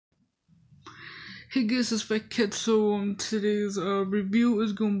Hey guys, it's Fat Cat. So today's review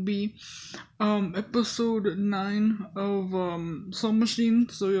is gonna be episode 9 of Song Machine.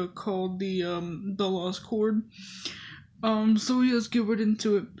 So yeah, called the Lost Chord. So yeah, let's get right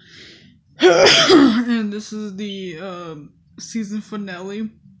into it. And this is the season finale.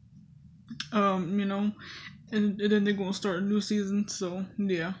 You know, and then they're gonna start a new season. So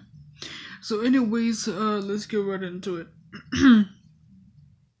yeah. So anyways, let's get right into it.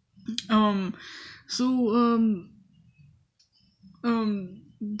 um so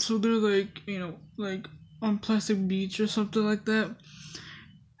so they're like, like on Plastic Beach or something like that,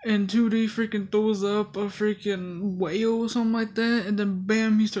 and 2D freaking throws up a freaking whale or something like that, and then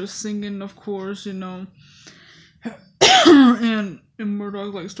bam, he starts singing, of course, and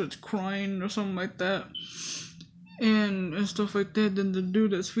Murdoch like starts crying or something like that, and stuff like that. Then the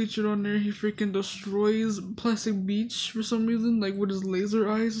dude that's featured on there, he freaking destroys Plastic Beach for some reason, like with his laser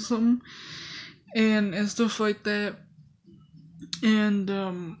eyes or something, and stuff like that. And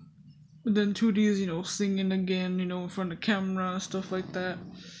then 2D is, singing again, in front of the camera and stuff like that.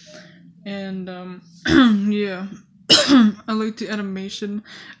 And yeah. I like the animation.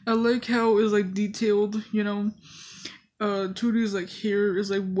 I like how it's like detailed, 2D's like hair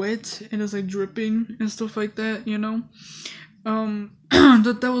is like wet and it's like dripping and stuff like that,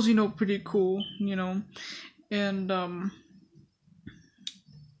 that was, pretty cool, and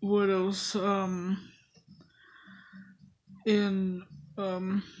what else? And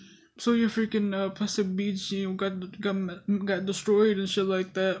so your freaking Plastic Beach, got destroyed and shit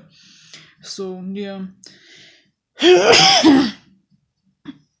like that. So yeah.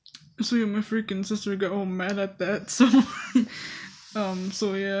 So yeah, my freaking sister got all mad at that. So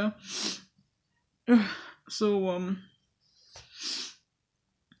so yeah. So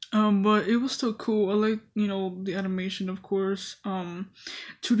but it was still cool. I like, the animation, of course.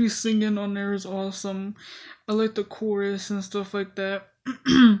 2D singing on there is awesome. I like the chorus and stuff like that.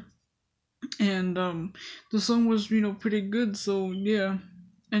 And the song was, pretty good. So yeah,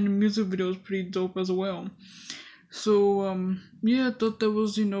 and the music video was pretty dope as well. So yeah, I thought that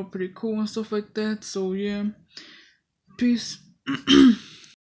was, pretty cool and stuff like that. So yeah, peace.